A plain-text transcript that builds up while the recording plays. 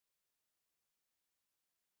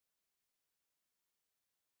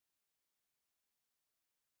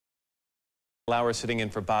Lauer sitting in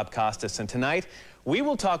for Bob Costas, and tonight we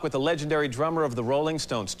will talk with the legendary drummer of the Rolling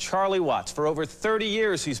Stones, Charlie Watts. For over 30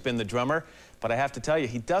 years he's been the drummer, but I have to tell you,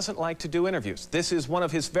 he doesn't like to do interviews. This is one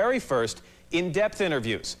of his very first in-depth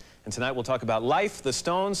interviews, and tonight we'll talk about life, the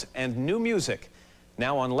Stones, and new music.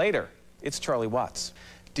 Now on Later, it's Charlie Watts.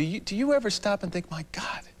 Do you ever stop and think, my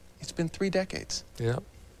God, it's been 3 decades? Yeah.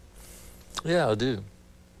 Yeah, I do.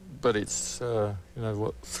 But it's, you know,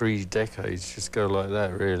 what, 3 decades just go like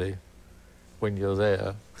that, really. When you're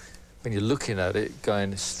there, when you're looking at it,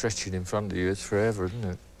 going, stretching in front of you, it's forever, isn't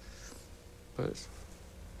it? But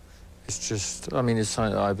it's just, I mean, it's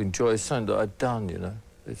something that I've enjoyed, it's something that I've done, you know.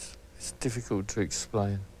 It's difficult to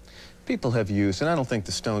explain. People have used, and I don't think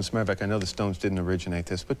the Stones, Mervek, I know the Stones didn't originate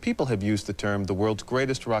this, but people have used the term the world's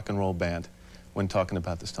greatest rock and roll band when talking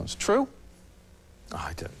about the Stones. True?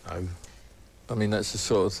 I don't know. I mean, that's the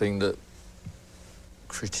sort of thing that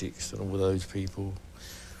critics and all those people,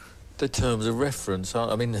 the terms of reference,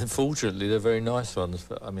 I mean, unfortunately, they're very nice ones,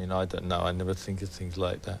 but I mean, I don't know. I never think of things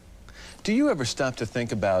like that. Do you ever stop to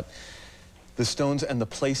think about the Stones and the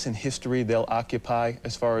place in history they'll occupy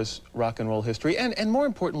as far as rock and roll history, and more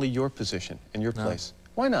importantly, your position and your place?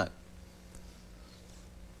 Why not?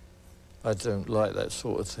 I don't like that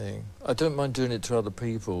sort of thing. I don't mind doing it to other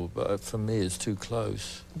people, but for me, it's too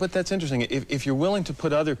close. But that's interesting. If you're willing to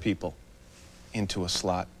put other people into a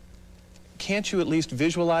slot, can't you at least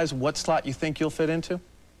visualize what slot you think you'll fit into?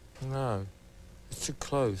 No, it's too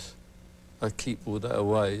close. I keep all that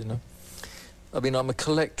away, you know. I mean, I'm a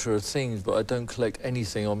collector of things, but I don't collect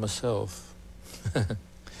anything on myself.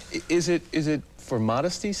 Is it for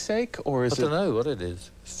modesty's sake, or is it... I don't know what it is.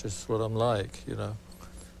 It's just what I'm like, you know.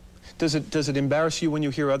 Does it embarrass you when you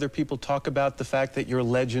hear other people talk about the fact that you're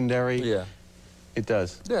legendary? Yeah. It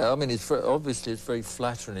does? Yeah, I mean, obviously it's very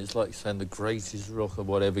flattering. It's like saying the greatest rock or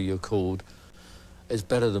whatever you're called is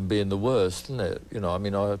better than being the worst, isn't it? You know, I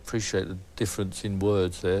mean, I appreciate the difference in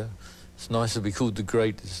words there. It's nicer to be called the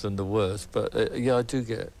greatest than the worst, but yeah, I do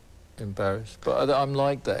get embarrassed. But I'm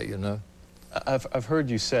like that, you know. I've heard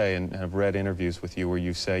you say, and I've read interviews with you where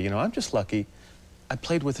you say, you know, I'm just lucky I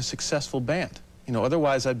played with a successful band. You know,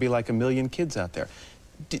 otherwise I'd be like a million kids out there.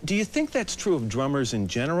 Do you think that's true of drummers in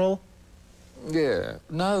general? Yeah,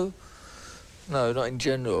 no, not in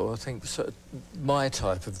general. I think my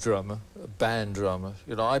type of drummer, a band drummer,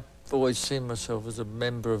 you know, I've always seen myself as a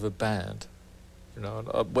member of a band. You know,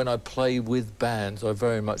 when I play with bands, I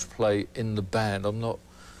very much play in the band. I'm not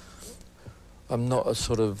a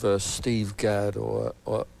sort of Steve Gadd or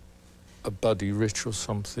a Buddy Rich or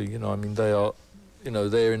something, you know. I mean, they are, you know,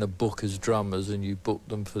 they're in a book as drummers and you book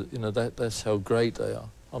them for, you know, that's how great they are.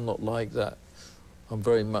 I'm not like that. I'm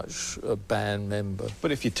very much a band member.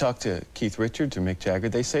 But if you talk to Keith Richards or Mick Jagger,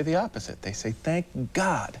 they say the opposite. They say, thank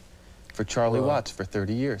God for Charlie Watts for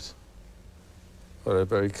 30 years. Well, they're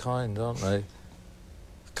very kind, aren't they?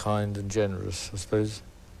 Kind and generous, I suppose.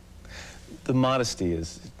 The modesty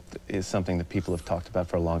is something that people have talked about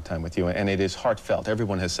for a long time with you, and it is heartfelt.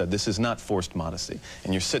 Everyone has said this is not forced modesty,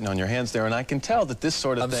 and you're sitting on your hands there, and I can tell that this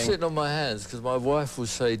sort of thing... I'm sitting on my hands because my wife will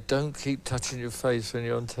say, don't keep touching your face when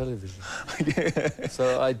you're on television. Yeah.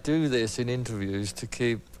 So I do this in interviews to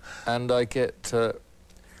keep, and I get...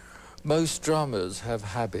 most drummers have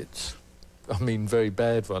habits. I mean, very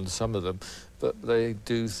bad ones, some of them, but they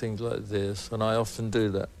do things like this, and I often do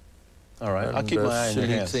that. All right, I'll keep my eye on your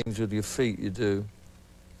hands. Silly things with your feet you do,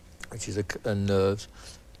 which is a nerves.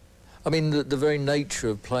 I mean, the very nature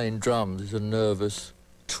of playing drums is a nervous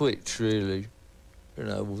twitch, really. You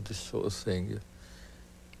know, all this sort of thing.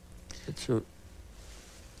 It's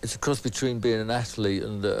a cross between being an athlete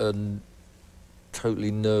and a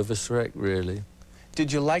totally nervous wreck, really.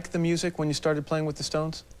 Did you like the music when you started playing with the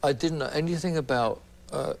Stones? I didn't know anything about...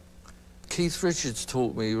 Keith Richards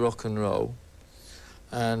taught me rock and roll,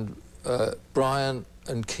 and Brian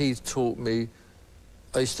and Keith taught me...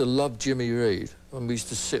 I used to love Jimmy Reed, and we used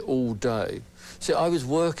to sit all day. See, I was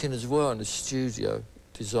working as well in the studio,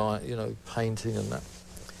 design, you know, painting and that.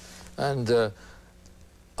 And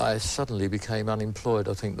I suddenly became unemployed,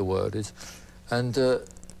 I think the word is. And so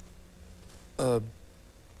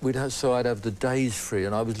I'd have the days free,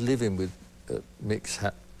 and I was living with Mick's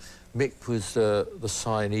Mick was the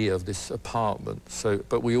signee of this apartment,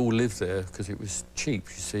 but we all lived there because it was cheap,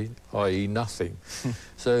 you see, i.e. nothing.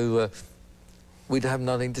 So we'd have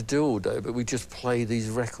nothing to do all day, but we'd just play these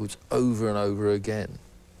records over and over again.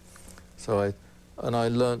 So I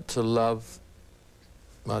learnt to love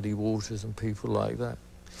Muddy Waters and people like that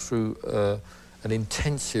through an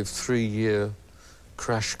intensive 3-year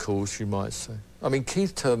crash course, you might say. I mean,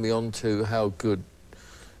 Keith turned me on to how good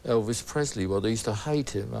Elvis Presley was. I used to hate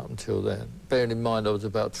him up until then. Bearing in mind I was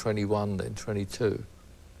about 21 then, 22.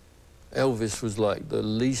 Elvis was like the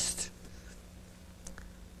least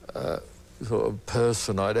sort of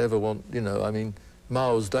person I'd ever want, you know. I mean,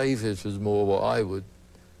 Miles Davis was more what I would...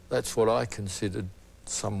 That's what I considered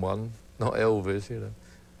someone, not Elvis, you know.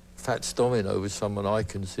 Fats Domino was someone I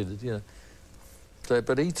considered, you know. So,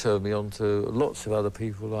 but he turned me on to lots of other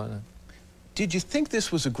people like that. Did you think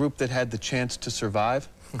this was a group that had the chance to survive?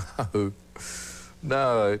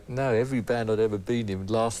 No, every band I'd ever been in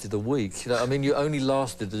lasted a week. You know, I mean, you only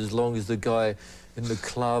lasted as long as the guy in the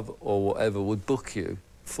club or whatever would book you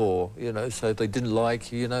for, you know. So if they didn't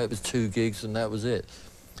like you, you know, it was 2 gigs and that was it.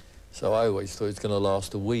 So I always thought it was going to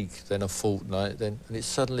last a week, then a fortnight, then... And it's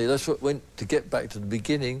suddenly... That's what went... To get back to the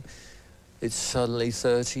beginning, it's suddenly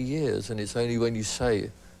 30 years, and it's only when you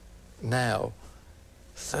say now,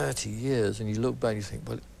 30 years, and you look back and you think,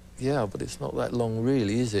 well, yeah, but it's not that long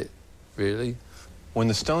really, is it? Really? When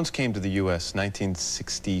the Stones came to the U.S.,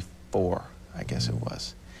 1964, I guess it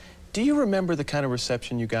was, do you remember the kind of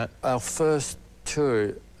reception you got? Our first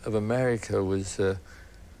tour of America was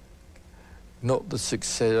not the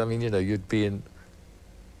success. I mean, you know, you'd be in...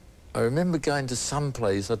 I remember going to some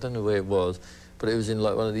place, I don't know where it was, but it was in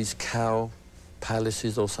like one of these cow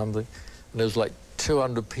palaces or something, and there was like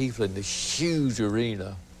 200 people in this huge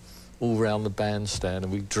arena all round the bandstand,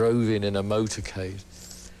 and we drove in a motorcade.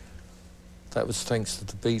 That was thanks to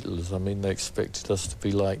the Beatles. I mean, they expected us to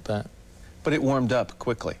be like that. But it warmed up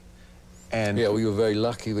quickly. And yeah, we were very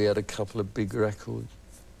lucky. We had a couple of big records.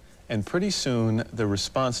 And pretty soon, the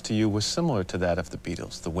response to you was similar to that of the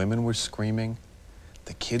Beatles. The women were screaming,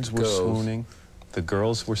 the kids were swooning, the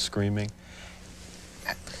girls were screaming.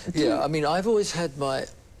 Yeah, I mean, I've always had my...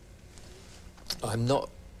 I never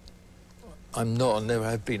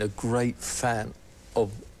have been a great fan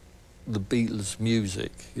of the Beatles'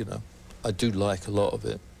 music, you know. I do like a lot of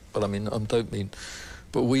it, but I mean, I don't mean...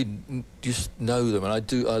 But we just know them, and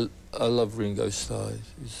I love Ringo Starr.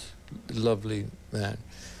 He's a lovely man.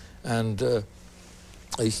 And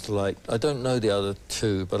I used to like... I don't know the other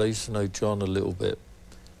two, but I used to know John a little bit.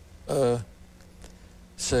 But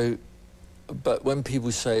when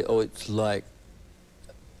people say, oh, it's like...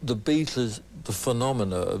 The Beatles, the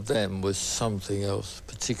phenomena of them was something else,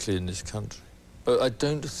 particularly in this country. But I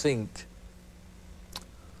don't think...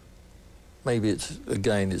 Maybe it's,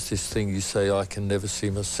 again, it's this thing you say, I can never see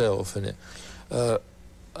myself in it. I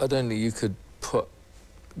don't think you could put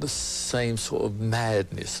the same sort of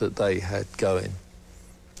madness that they had going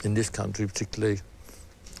in this country, particularly.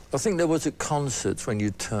 I think there was at concerts when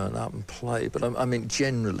you'd turn up and play, but I mean,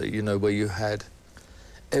 generally, you know, where you had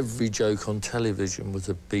every joke on television was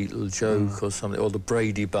a Beatle joke or something, or the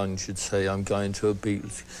Brady Bunch would say, I'm going to a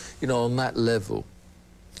Beatles. You know, on that level,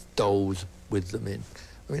 dolls with them in.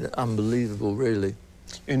 I mean, unbelievable, really.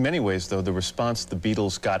 In many ways, though, the response the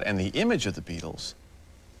Beatles got and the image of the Beatles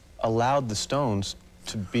allowed the Stones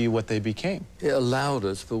to be what they became. It allowed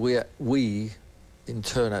us, but we in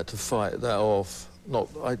turn, had to fight that off.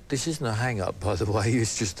 This isn't a hang-up, by the way.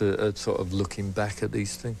 It's just a sort of looking back at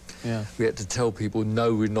these things. Yeah. We had to tell people,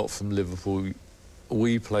 no, we're not from Liverpool.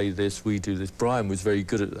 We play this, we do this. Brian was very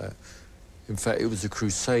good at that. In fact, it was a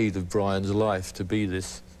crusade of Brian's life to be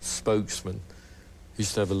this spokesman. He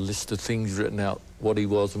used to have a list of things written out, what he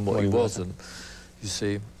was and what he wasn't, you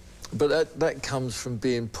see. But that comes from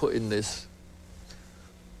being put in this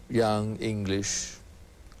young English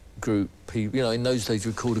group people. You know, in those days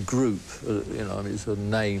we were called a group. You know, I mean, it's a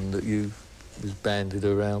name that was banded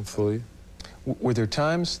around for you. Were there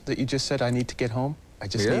times that you just said, I need to get home? I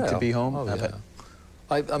just need to be home? Oh, yeah.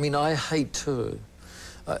 I mean, I hate tour.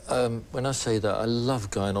 When I say that, I love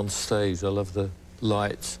going on stage. I love the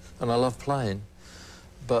lights, and I love playing.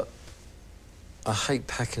 But I hate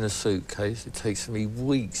packing a suitcase. It takes me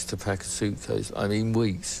weeks to pack a suitcase. I mean,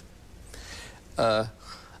 weeks. And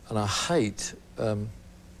I hate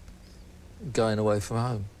going away from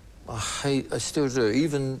home. I still do.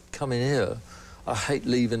 Even coming here, I hate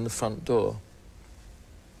leaving the front door.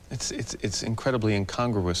 It's incredibly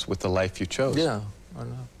incongruous with the life you chose. Yeah, I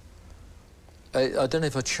know. I don't know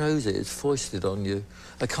if I chose it. It's foisted on you.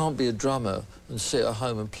 I can't be a drummer and sit at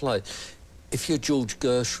home and play. If you're George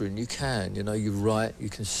Gershwin, you can. You know, you write, you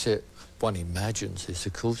can sit. One imagines this,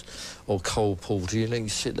 of course. Or Cole Porter, you know, you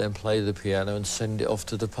sit there and play the piano and send it off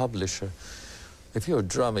to the publisher. If you're a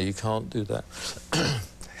drummer, you can't do that.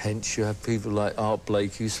 Hence, you have people like Art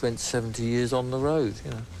Blake who spent 70 years on the road,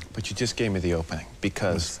 you know. But you just gave me the opening,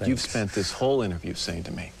 because you've spent this whole interview saying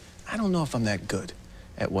to me, I don't know if I'm that good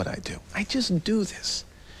at what I do. I just do this.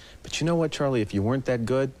 But you know what, Charlie? If you weren't that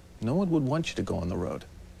good, no one would want you to go on the road.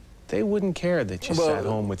 they wouldn't care that you sat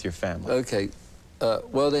home with your family. Okay.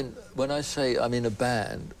 Well, then, when I say I'm in a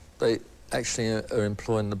band, they actually are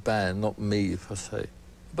employing the band, not me, if I say.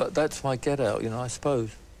 But that's my get-out, you know, I suppose,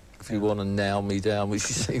 if you want to nail me down, which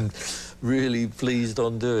you seem really pleased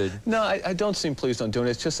on doing. No, I don't seem pleased on doing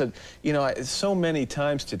it. It's just that, you know, so many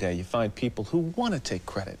times today you find people who want to take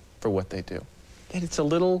credit for what they do. And it's a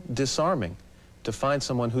little disarming to find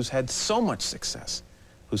someone who's had so much success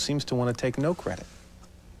who seems to want to take no credit.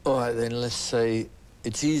 All right, then, let's say,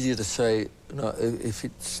 it's easier to say, no, if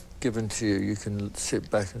it's given to you, you can sit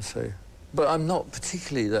back and say, but I'm not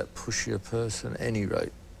particularly that pushy a person at any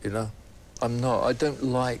rate, you know? I'm not. I don't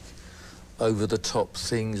like over-the-top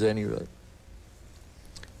things anyway.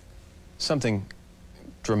 Something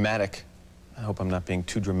dramatic, I hope I'm not being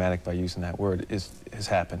too dramatic by using that word, has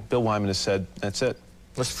happened. Bill Wyman has said, that's it.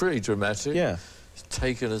 That's pretty dramatic. Yeah. It's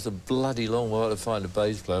taken us a bloody long while to find a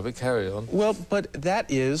bass player, but carry on. Well, but that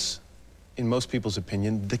is, in most people's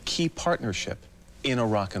opinion, the key partnership in a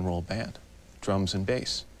rock and roll band, drums and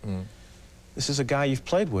bass. Mm. This is a guy you've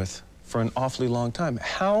played with for an awfully long time.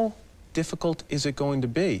 How difficult is it going to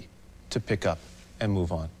be to pick up and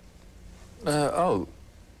move on?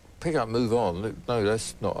 Pick up, move on. Look, no,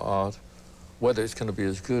 that's not hard. Whether it's going to be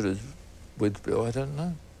as good as with Bill, I don't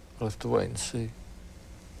know. I'll have to wait and see.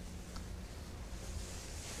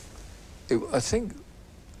 I think,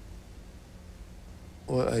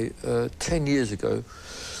 well, 10 years ago,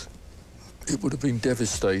 it would have been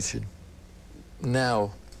devastating.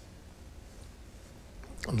 Now,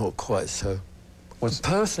 I'm not quite so.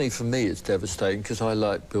 Personally, for me, it's devastating because I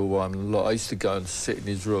like Bill Wyman a lot. I used to go and sit in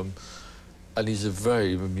his room, and he's a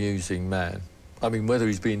very amusing man. I mean, whether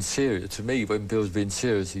he's being serious, to me, when Bill's being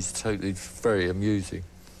serious, he's totally very amusing.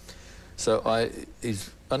 So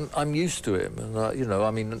I'm used to him, and you know,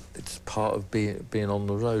 I mean, it's part of being on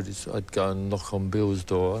the road. I'd go and knock on Bill's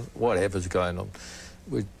door, whatever's going on,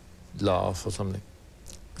 we'd laugh or something.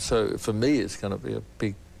 So for me, it's going to be a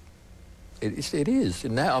big. It is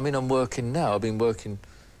now. I mean, I'm working now. I've been working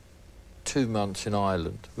 2 months in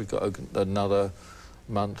Ireland. We've got another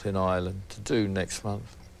month in Ireland to do next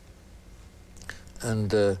month,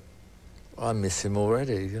 and I miss him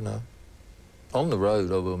already. You know, on the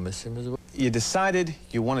road I will miss him as well. You decided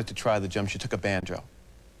you wanted to try the drums. You took a banjo,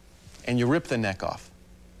 and you ripped the neck off,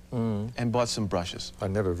 and bought some brushes. I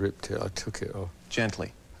never ripped it. I took it off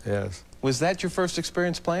Gently. Yes. Was that your first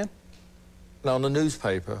experience playing? No, on the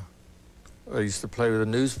newspaper. I used to play with a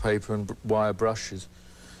newspaper and wire brushes,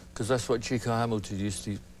 because that's what Chico Hamilton used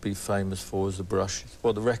to be famous for, was the brushes.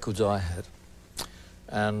 Well, the records I had.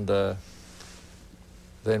 And then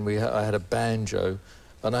I had a banjo,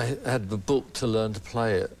 and I had the book to learn to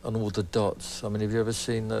play it, and all the dots. I mean, have you ever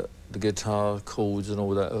seen the guitar chords and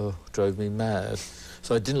all that? Oh, drove me mad.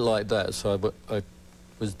 So I didn't like that, so I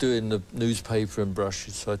was doing the newspaper and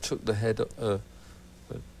brushes, so I took the head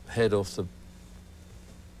off the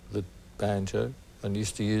banjo and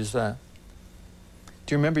used to use that.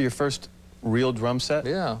 Do you remember your first real drum set?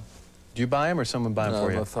 Yeah. Did you buy them or someone buy them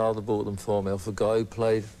for you? No, my father bought them for me off a guy who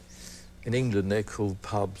played in England. They're called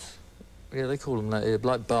pubs. Yeah, they call them that here,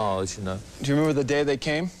 like bars, you know. Do you remember the day they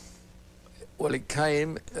came? Well, it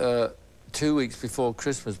came 2 weeks before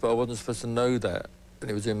Christmas, but I wasn't supposed to know that.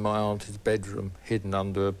 And it was in my auntie's bedroom, hidden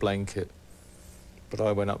under a blanket. But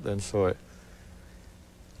I went up there and saw it.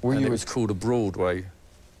 It was called a Broadway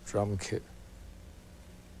drum kit.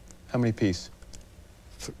 How many piece?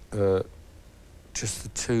 Just the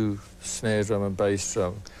 2 snare drum and bass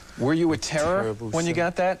drum. Were you a terror when you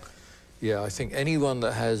got that? Yeah, I think anyone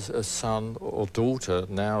that has a son or daughter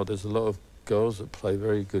now, there's a lot of girls that play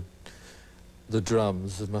very good. The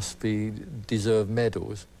drums deserve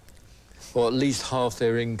medals, or at least half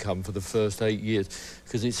their income for the first 8 years,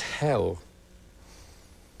 because it's hell.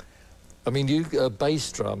 I mean, a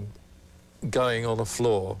bass drum going on a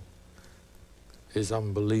floor is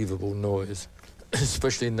unbelievable noise,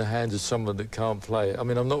 especially in the hands of someone that can't play it. I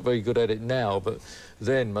mean, I'm not very good at it now, but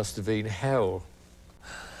then must have been hell.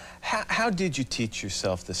 How did you teach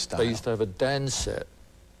yourself this style? I used to have a dance set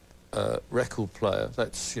record player.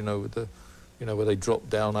 That's, you know, with the, you know, where they drop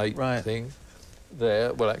down 8 things.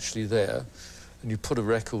 There, well, actually there, and you put a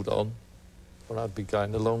record on, and I'd be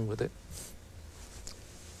going along with it.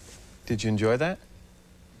 Did you enjoy that?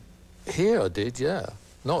 Here I did, yeah.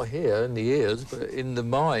 Not here in the ears, but in the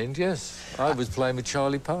mind, yes. I was playing with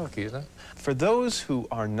Charlie Parker, you know. For those who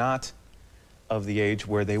are not of the age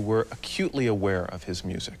where they were acutely aware of his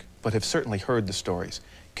music, but have certainly heard the stories,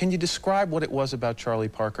 can you describe what it was about Charlie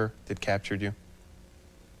Parker that captured you?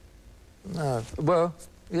 No, well,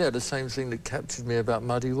 yeah, the same thing that captured me about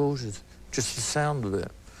Muddy Waters, just the sound of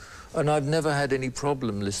it. And I've never had any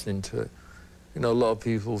problem listening to it. You know, a lot of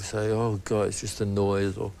people say, oh, God, it's just a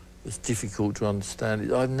noise, or it's difficult to understand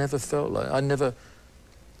it. I've never felt like it.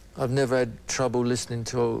 I've never had trouble listening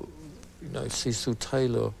to, you know, Cecil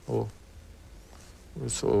Taylor or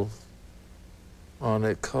sort of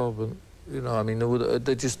Arnett Cobb. You know, I mean,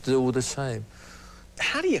 they're just all the same.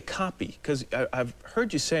 How do you copy? Because I've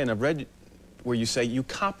heard you say, and I've read where you say you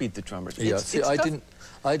copied the drummers. Yeah, see, I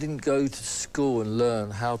didn't go to school and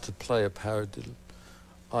learn how to play a paradiddle.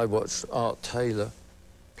 I watched Art Taylor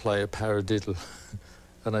play a paradiddle,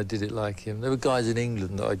 and I did it like him. There were guys in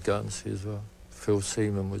England that I'd go and see as well. Phil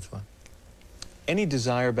Seaman was one. Any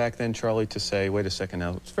desire back then, Charlie, to say, wait a second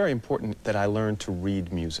now, it's very important that I learn to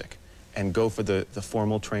read music and go for the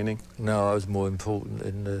formal training? No, I was more important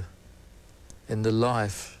in the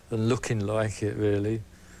life and looking like it, really.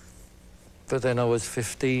 But then I was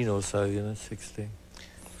 15 or so, you know, 16.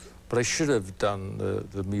 But I should have done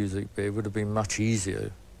the music bit. It would have been much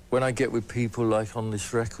easier. When I get with people like on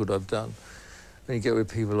this record I've done, when you get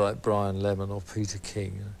with people like Brian Lemon or Peter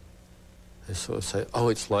King, you know, they sort of say, oh,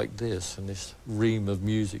 it's like this, and this ream of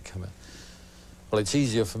music come out. Well, it's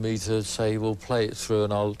easier for me to say, well, play it through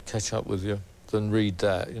and I'll catch up with you, than read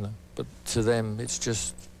that, you know. But to them, it's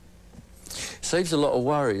just... saves a lot of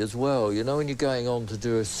worry as well, you know, when you're going on to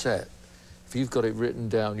do a set. If you've got it written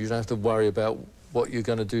down, you don't have to worry about what you're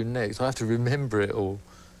going to do next. I have to remember it all.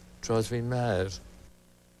 It drives me mad.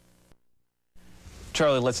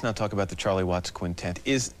 Charlie, let's now talk about the Charlie Watts Quintet.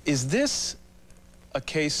 Is this a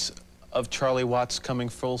case of Charlie Watts coming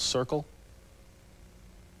full circle?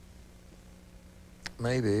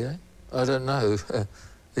 Maybe, eh? I don't know.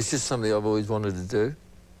 It's just something I've always wanted to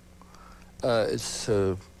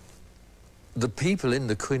do. The people in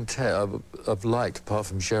the quintet I've liked, apart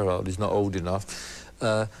from Gerard, he's not old enough,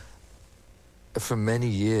 for many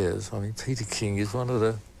years. I mean, Peter King is one of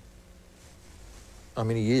the... I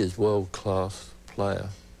mean, he is world-class player.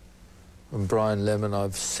 And Brian Lemon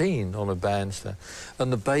I've seen on a bandstand.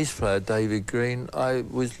 And the bass player, David Green, I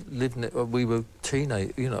was living it, we were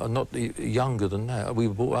teenage, you know, not younger than that. We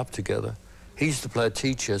were brought up together. He used to play a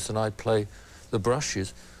T-chest and I'd play the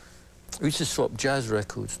brushes. We used to swap jazz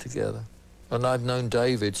records together. And I've known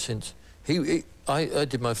David since... I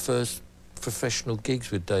did my first professional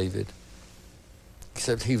gigs with David.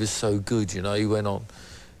 Except he was so good, you know, he went on.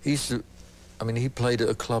 He used to... I mean, he played at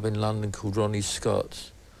a club in London called Ronnie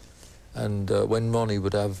Scott's. And when Ronnie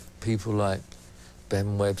would have people like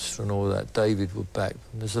Ben Webster and all that, David would back them.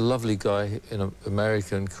 There's a lovely guy in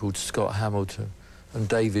America called Scott Hamilton, and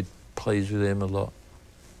David plays with him a lot.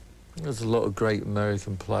 There's a lot of great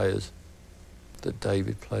American players that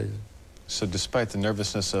David plays with. So despite the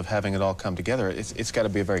nervousness of having it all come together, it's got to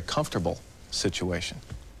be a very comfortable situation.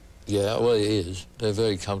 Yeah, well, it is. They're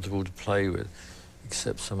very comfortable to play with,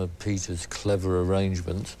 except some of Peter's clever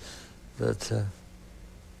arrangements. But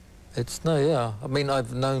it's, no, yeah. I mean,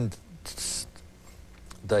 I've known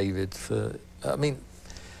David for... I mean,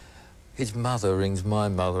 his mother rings my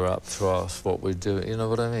mother up to ask what we're doing. You know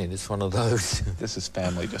what I mean? It's one of those. This is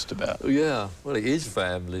family, just about. Yeah, well, it is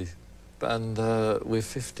family. And we're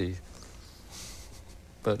 50.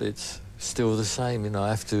 But it's still the same, you know. I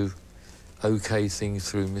have to OK things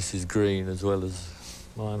through Mrs. Green as well as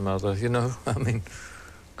my mother, you know. I mean,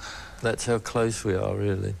 that's how close we are,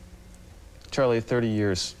 really. Charlie, 30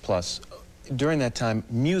 years plus. During that time,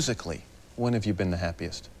 musically, when have you been the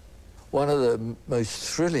happiest? One of the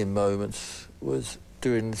most thrilling moments was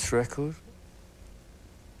doing this record,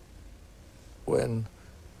 when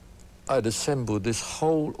I'd assembled this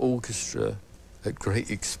whole orchestra at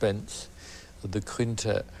great expense of the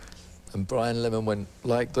quintet, and Brian Lemon went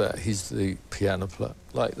like that. He's the piano player,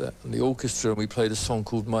 like that. And the orchestra, and we played a song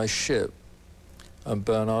called My Ship, and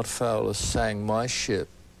Bernard Fowler sang My Ship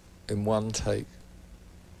in one take,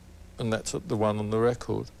 and that's the one on the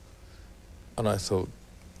record. And I thought,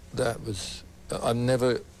 that was...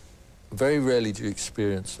 very rarely do you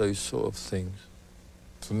experience those sort of things,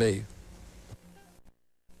 for me.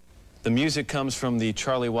 The music comes from the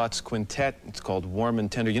Charlie Watts Quintet. It's called Warm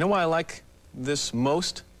and Tender. You know why I like this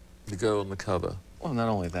most? The girl on the cover. Well, not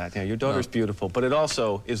only that. Yeah, your daughter's beautiful, but it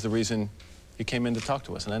also is the reason you came in to talk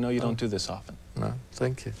to us, and I know you don't do this often. No,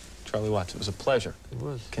 thank you. Charlie Watts, it was a pleasure. It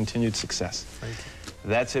was. Continued success. Thank you.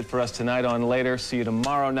 That's it for us tonight on Later. See you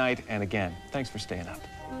tomorrow night, and again, thanks for staying up.